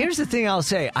 Here's the thing I'll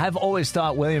say. I've always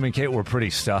thought William and Kate were pretty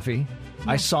stuffy.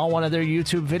 Yeah. I saw one of their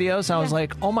YouTube videos. And I was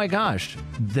like, oh, my gosh,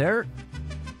 they're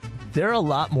a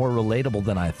lot more relatable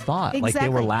than I thought. Exactly. Like they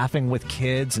were laughing with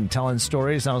kids and telling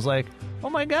stories. And I was like, oh,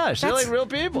 my gosh, they're like real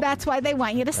people. That's why they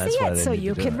want you to see it, so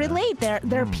you can relate. There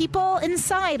are people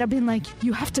inside are being like,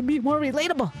 you have to be more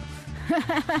relatable.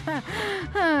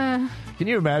 Can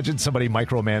you imagine somebody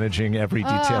micromanaging every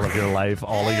detail of your life,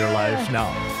 all of your life? No.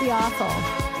 It'd be awful.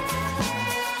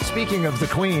 Speaking of the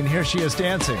Queen, here she is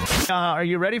dancing. Are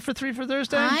you ready for 3 for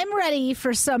Thursday? I'm ready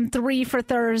for some 3 for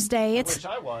Thursday. I wish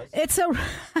I was. It's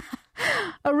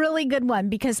a really good one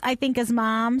because I think as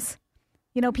moms,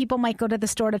 you know, people might go to the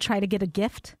store to try to get a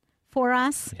gift for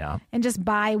us and just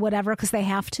buy whatever because they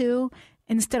have to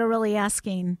instead of really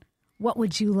asking, what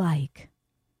would you like?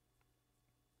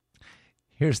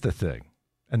 Here's the thing,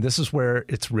 and this is where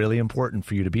it's really important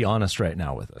for you to be honest right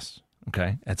now with us,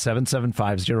 okay? At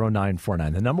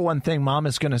 775-0949. The number one thing Mom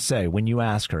is going to say when you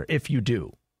ask her, if you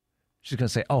do, she's going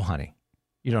to say, oh, honey,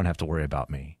 you don't have to worry about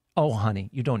me. Oh,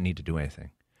 honey, you don't need to do anything.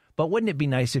 But wouldn't it be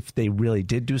nice if they really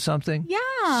did do something?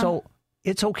 Yeah. So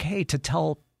it's okay to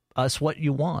tell us what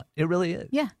you want. It really is.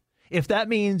 Yeah. If that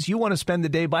means you want to spend the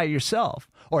day by yourself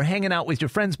or hanging out with your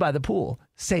friends by the pool,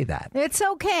 say that. It's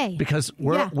okay. Because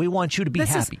we want you to be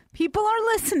happy. People are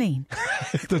listening.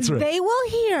 That's right. They will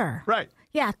hear. Right.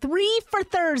 Yeah, 3 for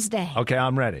Thursday. Okay,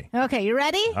 I'm ready. Okay, you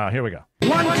ready? Here we go. 1,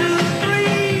 2,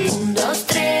 3. 1,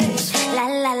 2, 3. La,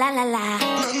 la, la, la, la.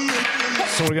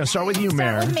 So we're going to start with you,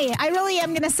 Mare. Start with me. I really am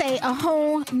going to say a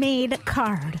homemade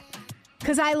card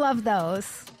because I love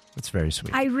those. That's very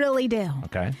sweet. I really do.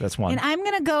 Okay, that's one. And I'm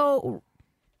going to go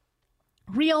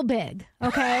real big,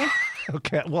 okay?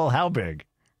 Okay, well, how big?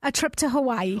 A trip to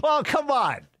Hawaii. Oh, come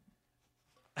on.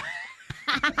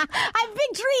 I have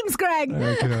big dreams, Greg.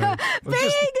 Okay.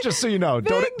 Just so you know,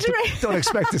 don't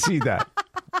expect to see that.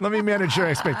 Let me manage your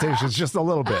expectations just a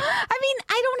little bit. I mean,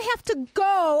 I don't have to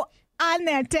go on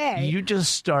that day. You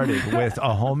just started with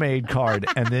a homemade card,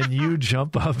 and then you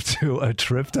jump up to a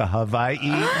trip to Hawaii.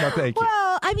 No, thank you.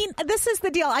 Well, I mean, this is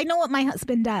the deal. I know what my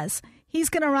husband does. He's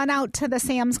going to run out to the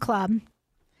Sam's Club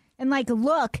and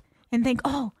look and think,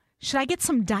 oh, should I get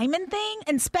some diamond thing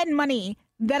and spend money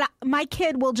that my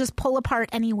kid will just pull apart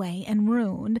anyway and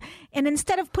ruin. And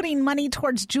instead of putting money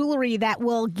towards jewelry that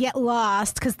will get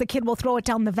lost because the kid will throw it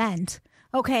down the vent,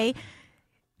 okay,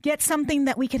 get something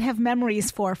that we could have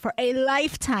memories for a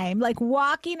lifetime, like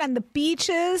walking on the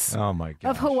beaches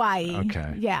of Hawaii.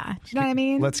 Okay. Yeah. You know what I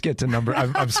mean? Let's get to number.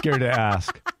 I'm scared to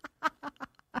ask.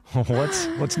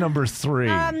 What's number 3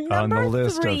 on the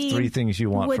list of 3 things you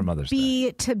want for Mother's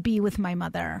Day? To be with my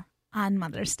mother on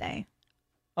Mother's Day.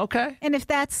 Okay. And if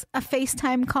that's a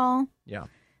FaceTime call. Yeah.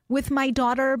 With my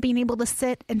daughter being able to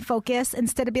sit and focus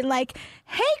instead of being like,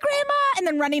 hey, Grandma, and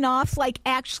then running off,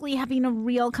 actually having a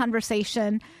real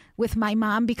conversation with my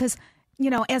mom because,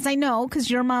 as I know, because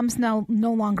your mom's no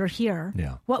longer here.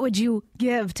 Yeah. What would you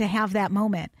give to have that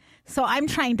moment? So I'm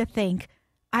trying to think,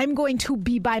 I'm going to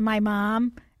be by my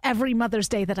mom every Mother's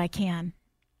Day that I can.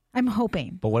 I'm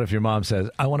hoping. But what if your mom says,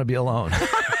 I want to be alone?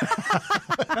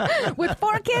 With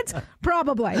 4 kids?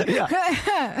 Probably.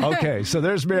 Yeah. Okay, so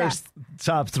there's Mare's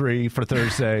top 3 for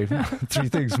Thursday. 3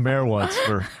 things Mare wants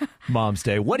for Mom's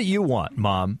Day. What do you want,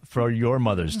 Mom, for your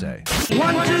Mother's Day? 1, 2,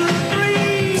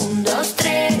 3. 1, 2,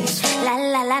 3. La,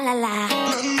 la, la, la, la.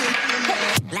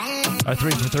 Our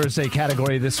 3 for Thursday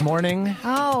category this morning.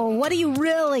 Oh, what do you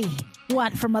really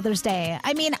want for Mother's Day?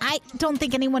 I mean, I don't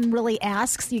think anyone really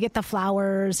asks. You get the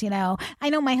flowers, I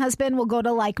know my husband will go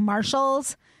to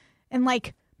Marshall's and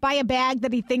buy a bag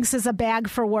that he thinks is a bag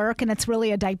for work and it's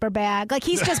really a diaper bag.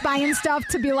 He's just buying stuff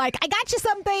to be like, I got you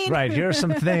something. Right. Here are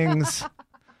some things.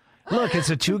 Look, it's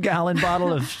a 2-gallon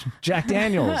bottle of Jack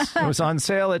Daniels. It was on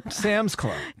sale at Sam's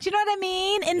Club. Do you know what I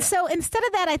mean? And so instead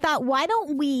of that, I thought, why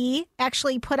don't we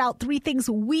actually put out 3 things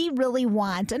we really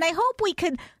want? And I hope we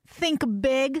could think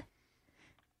big.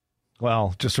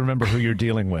 Well, just remember who you're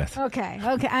dealing with. Okay,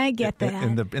 I get that.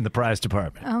 In the prize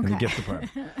department, in the gift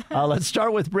department. Let's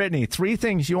start with Brittany. 3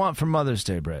 things you want for Mother's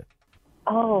Day, Britt.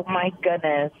 Oh, my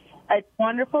goodness. A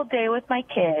wonderful day with my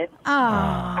kids.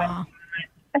 Aww.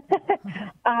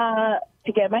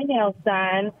 To get my nails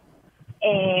done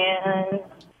and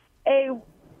a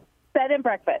bed and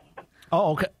breakfast.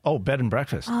 Oh, okay. Oh, bed and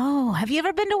breakfast. Oh, have you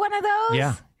ever been to one of those?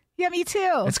 Yeah. Yeah, me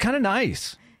too. It's kind of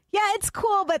nice. Yeah, it's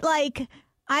cool, but like,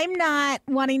 I'm not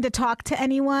wanting to talk to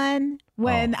anyone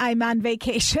when I'm on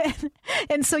vacation.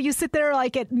 And so you sit there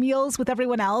like at meals with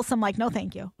everyone else. I'm like, no,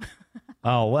 thank you.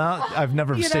 Oh, well, I've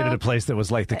never stayed at a place that was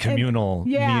like the communal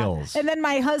meals. And then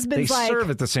my husband's they like...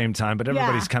 serve at the same time, but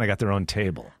everybody's kind of got their own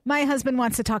table. My husband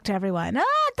wants to talk to everyone. And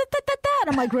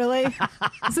I'm like, really?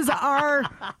 This is our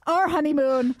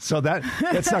honeymoon. So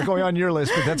that's not going on your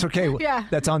list, but that's okay. Yeah.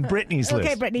 That's on Brittany's list.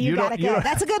 Okay, Brittany, you got it. Good.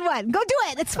 That's a good one. Go do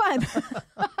it. It's fun.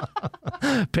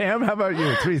 Pam, how about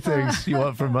you? 3 things you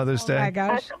want for Mother's Day? Oh, my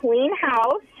gosh. A clean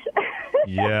house.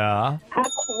 Yeah. A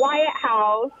quiet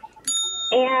house.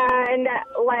 And,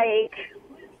 like...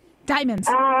 Diamonds.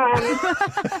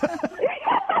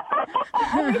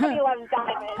 Everybody loves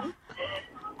diamonds.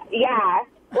 Yeah.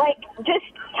 Like, just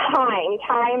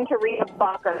time to read a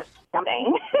book or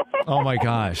something. Oh, my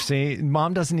gosh. See,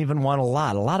 Mom doesn't even want a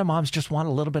lot. A lot of moms just want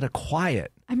a little bit of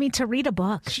quiet. I mean, to read a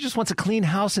book. She just wants a clean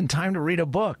house and time to read a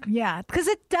book. Yeah, because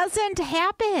it doesn't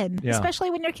happen,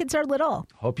 especially when your kids are little.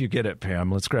 Hope you get it,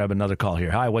 Pam. Let's grab another call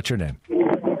here. Hi, what's your name?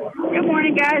 Good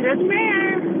morning, guys. It's Mare.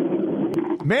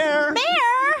 Mare?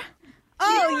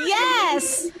 Oh,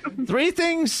 yes. 3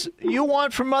 things you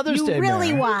want for Mother's Day, You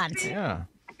really Mare. want. Yeah.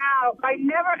 Now, I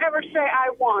never ever say I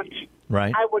want.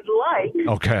 Right. I would like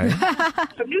Okay.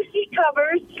 some new seat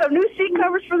covers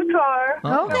for the car.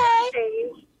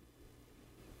 Okay.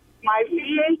 My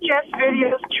VHS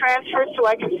videos transferred so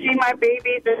I can see my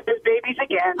babies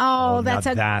again. Oh, that's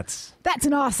an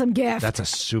awesome gift. That's a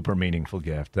super meaningful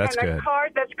gift. That's and good. a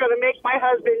card that's going to make my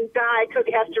husband die because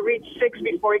he has to reach 6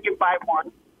 before he can buy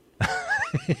one.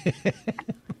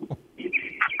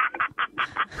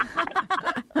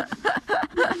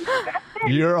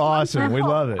 You're awesome. We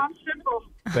love it. I'm simple.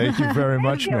 Thank you very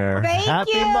much, Mare. Thank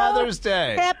Happy you. Mother's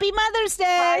Day. Happy Mother's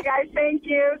Day. Bye, guys. Thank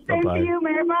you. Same Bye-bye. to you,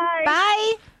 Mare. Bye.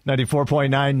 Bye.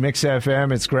 94.9 Mix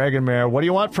FM. It's Greg and Mare. What do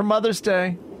you want for Mother's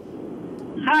Day?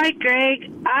 Hi,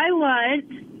 Greg. I want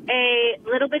a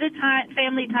little bit of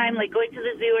family time, like going to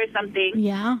the zoo or something.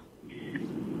 Yeah.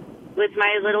 With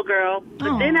my little girl.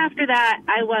 But then after that,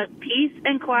 I want peace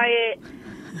and quiet,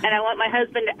 and I want my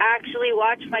husband to actually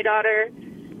watch my daughter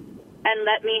and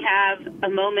let me have a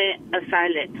moment of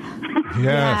silence.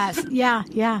 Yes. Yeah.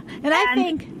 And I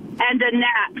think... And a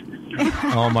nap.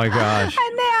 Oh, my gosh. A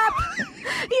nap.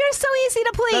 You're so easy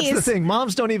to please. That's the thing.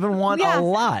 Moms don't even want a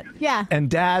lot. Yeah. And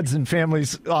dads and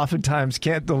families oftentimes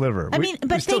can't deliver. I mean,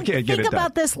 but think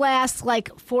about this last,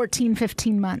 14,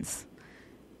 15 months.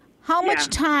 How much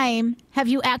time have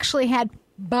you actually had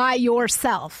by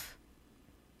yourself?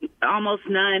 Almost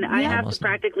none. I have to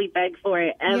practically beg for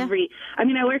it I mean,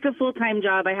 I work a full-time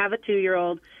job. I have a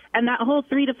 2-year-old. And that whole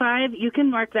 3 to 5, you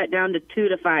can mark that down to 2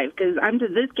 to 5 because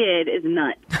this kid is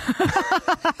nuts.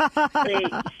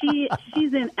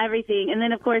 She's in everything. And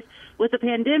then, of course, with the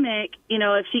pandemic,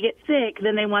 if she gets sick,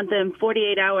 then they want them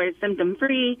 48 hours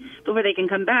symptom-free before they can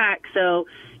come back. So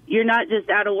you're not just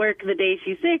out of work the day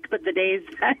she's sick, but the days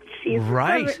that she's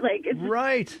recovered. It's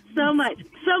so much.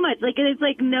 Like, it's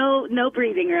like no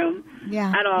breathing room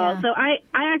at all. Yeah. So I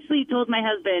actually told my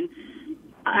husband,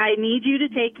 I need you to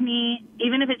take me,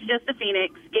 even if it's just to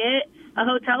Phoenix, get a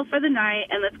hotel for the night,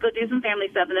 and let's go do some family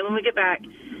stuff. And then when we get back,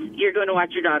 you're going to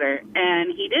watch your daughter.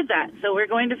 And he did that. So we're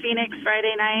going to Phoenix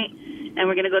Friday night, and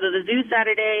we're going to go to the zoo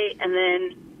Saturday, and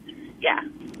then,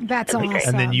 That's awesome.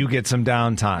 And then you get some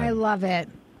downtime. I love it.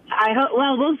 I hope.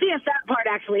 Well, we'll see if that part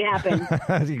actually happens.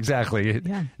 Exactly.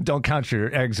 Yeah. Don't count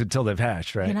your eggs until they've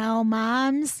hatched, right?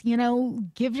 Moms,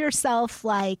 give yourself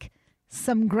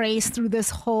some grace through this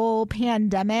whole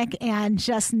pandemic and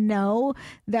just know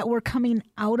that we're coming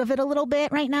out of it a little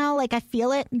bit right now. I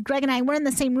feel it. Greg and I, we're in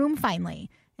the same room finally,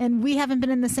 and we haven't been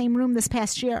in the same room this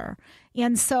past year.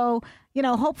 And so,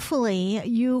 hopefully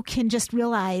you can just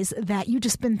realize that you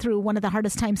just been through one of the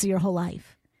hardest times of your whole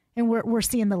life, and we're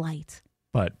seeing the light.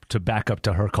 But to back up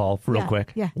to her call real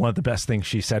quick, one of the best things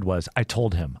she said was, I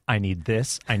told him, I need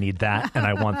this, I need that, and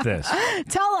I want this.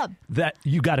 Tell him. That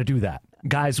you got to do that.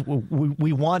 Guys,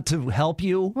 we want to help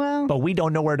you, but we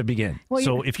don't know where to begin. Well,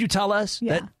 so if you tell us,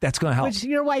 that's going to help. Which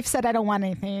your wife said, I don't want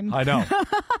anything. I know.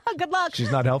 Good luck.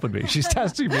 She's not helping me. She's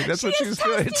testing me. That's what she's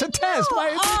doing. It's a test.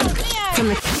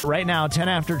 Right now, 10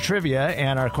 after trivia,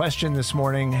 and our question this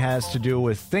morning has to do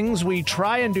with things we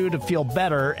try and do to feel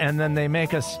better, and then they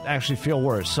make us actually feel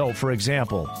worse. So, for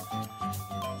example,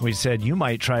 we said you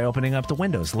might try opening up the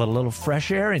windows, let a little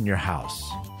fresh air in your house.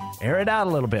 Air it out a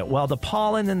little bit. Well, the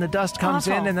pollen and the dust comes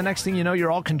in, and the next thing you know,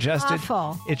 you're all congested.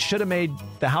 Awful. It should have made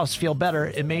the house feel better.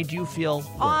 It made you feel worse.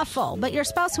 Awful. But your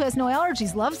spouse who has no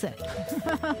allergies loves it.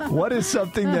 What is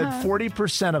something that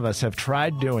 40% of us have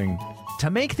tried doing to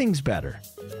make things better,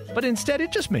 but instead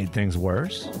it just made things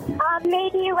worse?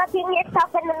 Maybe looking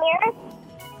yourself in the mirror.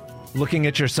 Looking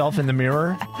at yourself in the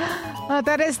mirror?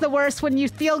 That is the worst, when you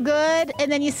feel good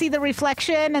and then you see the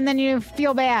reflection and then you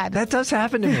feel bad. That does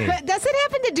happen to me. Does it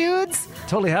happen to dudes?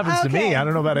 Totally happens to me. I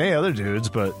don't know about any other dudes,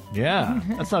 but yeah,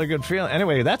 that's not a good feeling.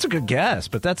 Anyway, that's a good guess,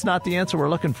 but that's not the answer we're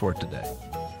looking for today.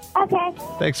 Okay.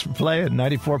 Thanks for playing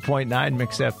 94.9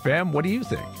 Mix FM. What do you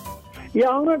think? Yeah,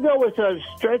 I'm going to go with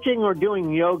stretching or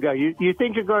doing yoga. You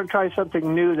think you're going to try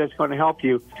something new that's going to help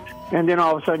you, and then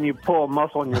all of a sudden you pull a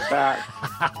muscle in your back.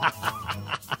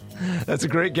 That's a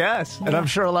great guess. And I'm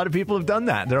sure a lot of people have done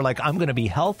that. They're like, I'm going to be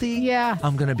healthy. Yeah.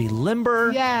 I'm going to be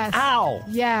limber. Yes. Ow.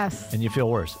 Yes. And you feel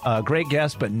worse. Great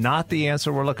guess, but not the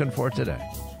answer we're looking for today.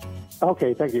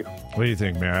 Okay, thank you. What do you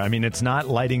think, Mara? I mean, it's not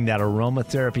lighting that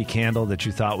aromatherapy candle that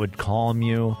you thought would calm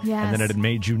you, and then it had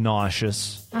made you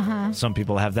nauseous. Uh-huh. Some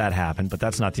people have that happen, but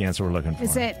that's not the answer we're looking for.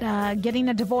 Is it getting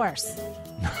a divorce?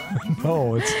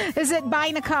 No, it's... Is it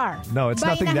buying a car? No, it's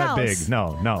buying nothing that house? big.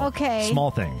 No. Okay. Small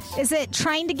things. Is it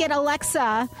trying to get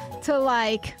Alexa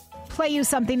to, play you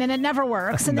something and it never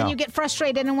works, and then you get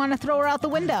frustrated and want to throw her out the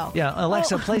window? Yeah,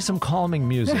 Alexa, play some calming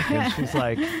music. And she's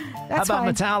like, how about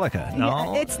Metallica? No.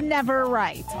 Yeah, it's never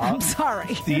right. I'm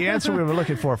sorry. The answer we were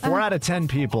looking for, 4 out of 10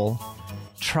 people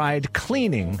tried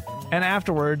cleaning, and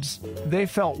afterwards they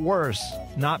felt worse,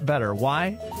 not better.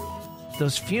 Why?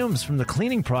 Those fumes from the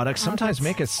cleaning products sometimes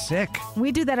make us sick.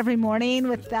 We do that every morning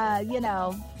with, Yeah,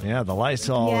 the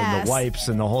Lysol and the wipes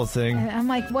and the whole thing. And I'm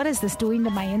like, what is this doing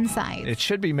to my inside? It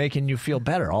should be making you feel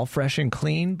better, all fresh and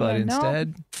clean, but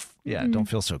instead, it don't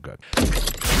feel so good.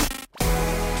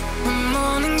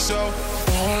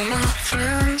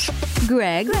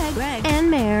 Greg,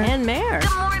 and Mare.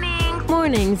 Good morning.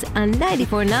 Mornings on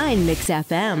 94.9 Mix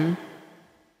FM.